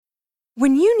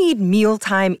When you need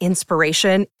mealtime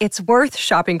inspiration, it's worth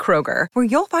shopping Kroger, where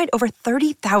you'll find over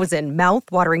 30,000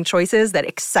 mouth-watering choices that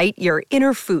excite your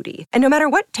inner foodie. And no matter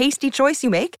what tasty choice you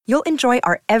make, you'll enjoy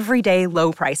our everyday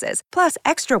low prices, plus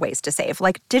extra ways to save,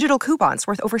 like digital coupons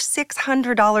worth over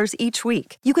 $600 each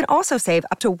week. You can also save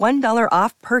up to $1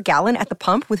 off per gallon at the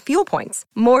pump with fuel points.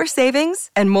 More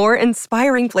savings and more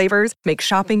inspiring flavors make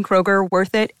shopping Kroger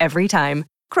worth it every time.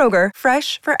 Kroger,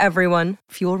 fresh for everyone.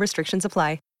 Fuel restrictions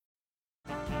apply.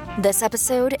 This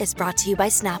episode is brought to you by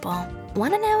Snapple.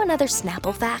 Want to know another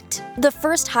Snapple fact? The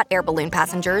first hot air balloon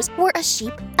passengers were a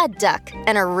sheep, a duck,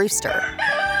 and a rooster.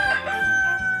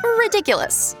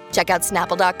 Ridiculous. Check out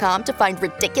Snapple.com to find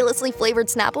ridiculously flavored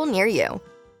Snapple near you.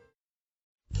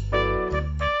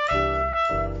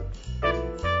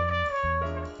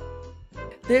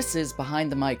 This is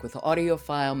Behind the Mic with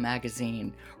AudioFile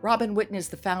magazine. Robin Whitten is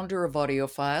the founder of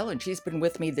AudioFile, and she's been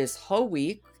with me this whole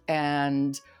week,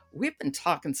 and we've been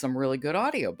talking some really good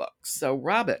audiobooks. So,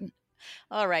 Robin.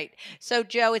 All right. So,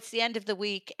 Joe, it's the end of the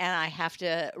week, and I have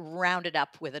to round it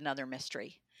up with another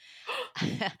mystery.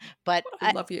 But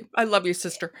I love you. I love you,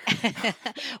 sister.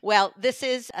 Well, this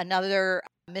is another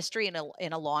mystery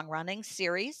in a long-running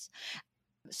series.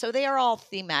 So they are all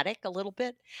thematic a little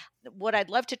bit. What I'd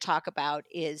love to talk about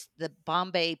is The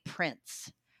Bombay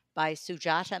Prince by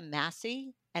Sujata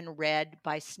Massey and read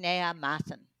by Sneha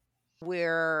Mathan.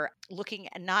 We're looking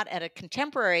not at a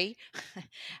contemporary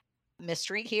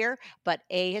mystery here, but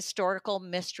a historical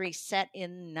mystery set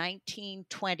in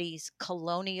 1920s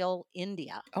colonial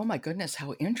India. Oh my goodness,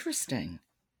 how interesting.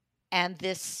 And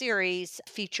this series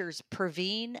features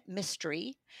Praveen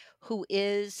Mistry, who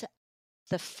is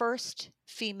the first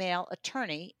female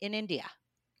attorney in India.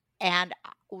 And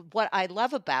what I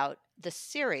love about the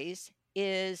series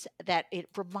is that it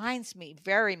reminds me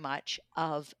very much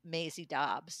of Maisie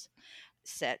Dobbs,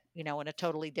 set, in a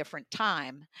totally different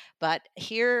time. But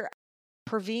here,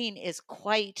 Praveen is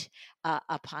quite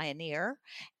a pioneer,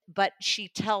 but she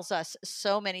tells us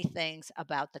so many things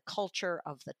about the culture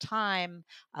of the time,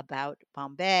 about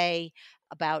Bombay,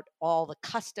 about all the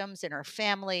customs in her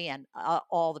family and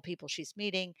all the people she's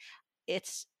meeting.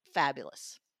 It's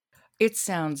fabulous. It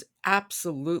sounds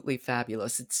absolutely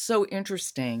fabulous. It's so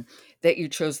interesting that you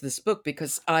chose this book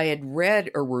because I had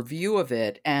read a review of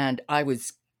it and I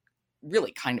was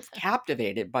really kind of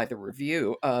captivated by the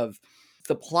review of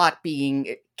the plot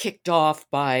being kicked off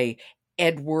by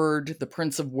Edward, the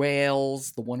Prince of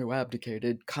Wales, the one who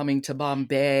abdicated, coming to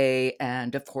Bombay.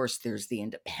 And of course, there's the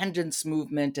independence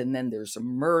movement, and then there's a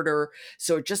murder.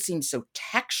 So it just seems so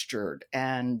textured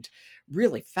and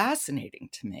really fascinating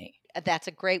to me. That's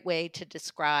a great way to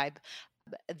describe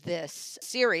this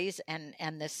series and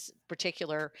this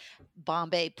particular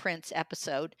Bombay Prince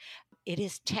episode. It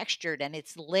is textured and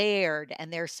it's layered,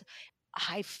 and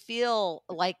I feel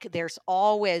like there's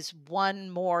always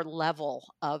one more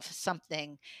level of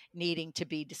something needing to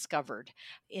be discovered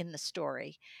in the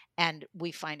story. And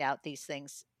we find out these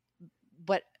things.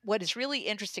 But what is really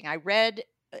interesting, I read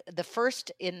the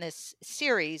first in this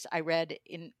series, I read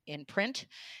in print,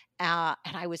 and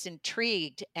I was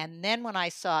intrigued. And then when I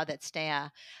saw that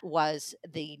Sneha was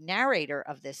the narrator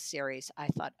of this series, I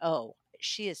thought, oh,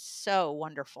 she is so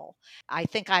wonderful. I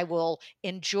think I will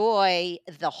enjoy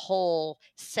the whole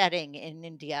setting in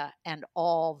India and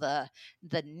all the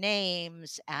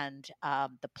names and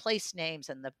the place names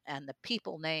and the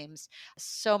people names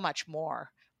so much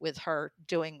more, with her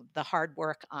doing the hard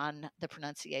work on the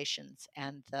pronunciations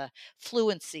and the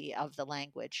fluency of the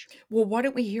language. Well, why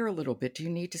don't we hear a little bit? Do you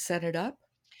need to set it up?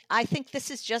 I think this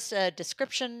is just a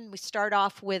description. We start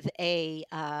off with a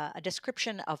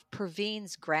description of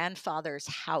Praveen's grandfather's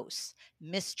house,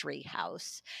 Mystery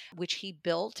House, which he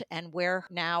built and where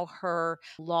now her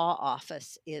law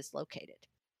office is located.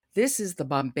 This is The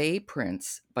Bombay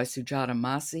Prince by Sujata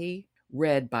Massey,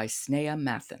 read by Sneha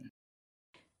Mathan.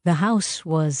 The house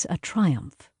was a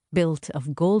triumph, built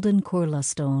of golden Kurla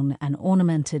stone and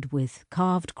ornamented with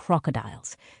carved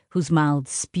crocodiles, whose mouths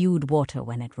spewed water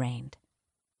when it rained.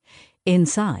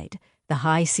 Inside, the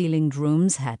high-ceilinged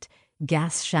rooms had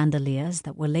gas chandeliers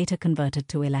that were later converted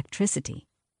to electricity.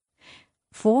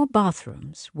 4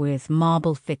 bathrooms with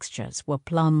marble fixtures were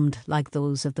plumbed like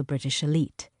those of the British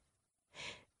elite.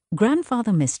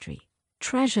 Grandfather Mistry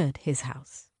treasured his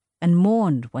house and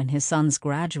mourned when his sons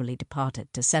gradually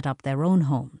departed to set up their own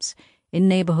homes in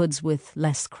neighborhoods with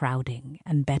less crowding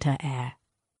and better air.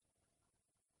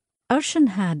 Urshan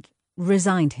had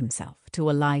resigned himself to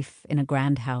a life in a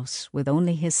grand house with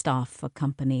only his staff for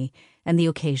company and the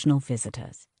occasional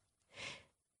visitors.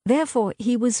 Therefore,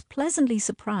 he was pleasantly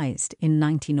surprised in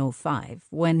 1905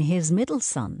 when his middle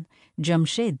son,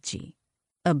 Jamshedji,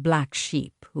 a black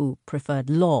sheep who preferred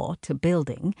law to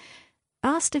building,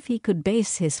 asked if he could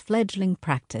base his fledgling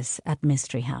practice at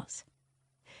Mystery House.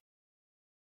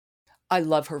 I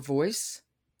love her voice.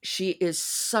 She is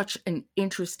such an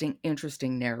interesting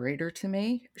narrator to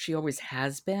me. She always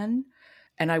has been,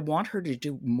 and I want her to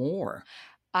do more.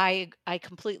 I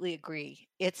completely agree.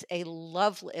 It's a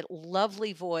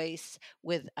lovely voice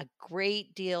with a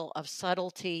great deal of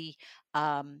subtlety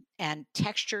and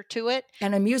texture to it.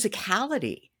 And a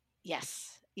musicality.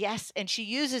 Yes. Yes, and she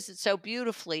uses it so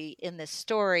beautifully in this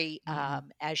story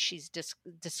as she's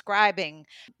describing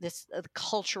this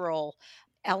cultural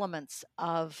elements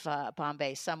of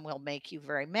Bombay. Some will make you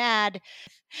very mad,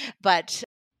 but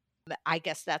I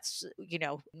guess that's,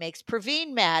 makes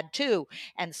Praveen mad too.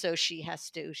 And so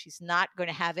she's not going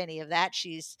to have any of that.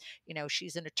 She's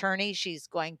an attorney. She's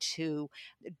going to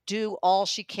do all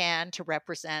she can to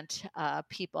represent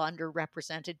people,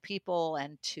 underrepresented people,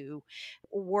 and to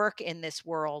work in this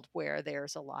world where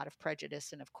there's a lot of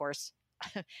prejudice. And of course,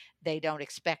 they don't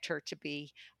expect her to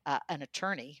be an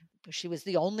attorney. She was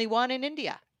the only one in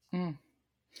India. Mm.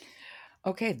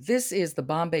 Okay, this is The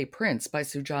Bombay Prince by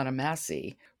Sujata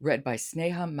Massey, read by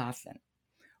Sneha Mathan.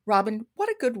 Robin, what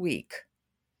a good week.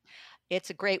 It's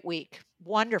a great week.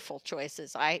 Wonderful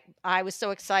choices. I was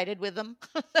so excited with them.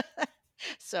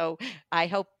 So I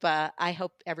hope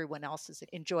everyone else is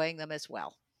enjoying them as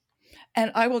well.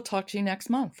 And I will talk to you next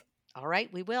month. All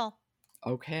right, we will.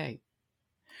 Okay.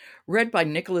 Read by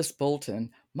Nicholas Bolton,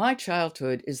 My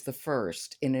Childhood is the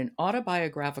First in an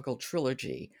autobiographical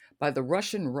trilogy by the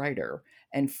Russian writer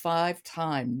and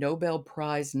 5-time Nobel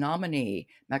Prize nominee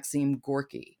Maxim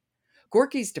Gorky.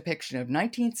 Gorky's depiction of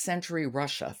 19th century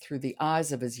Russia through the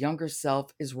eyes of his younger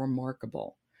self is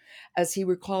remarkable. As he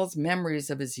recalls memories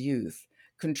of his youth,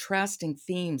 contrasting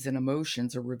themes and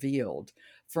emotions are revealed,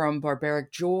 from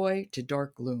barbaric joy to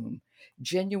dark gloom,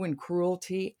 genuine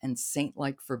cruelty and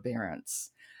saint-like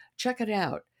forbearance. Check it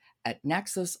out at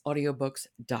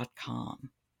naxosaudiobooks.com.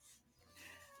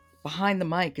 Behind the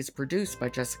Mic is produced by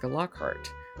Jessica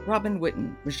Lockhart. Robin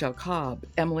Whitten, Michelle Cobb,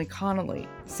 Emily Connolly,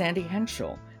 Sandy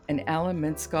Henschel, and Alan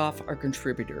Minskoff are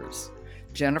contributors.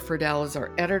 Jennifer Dahl is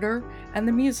our editor, and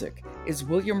the music is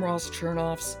William Ross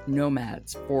Chernoff's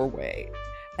Nomads 4-Way.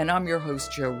 And I'm your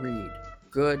host, Joe Reed.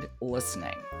 Good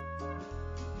listening.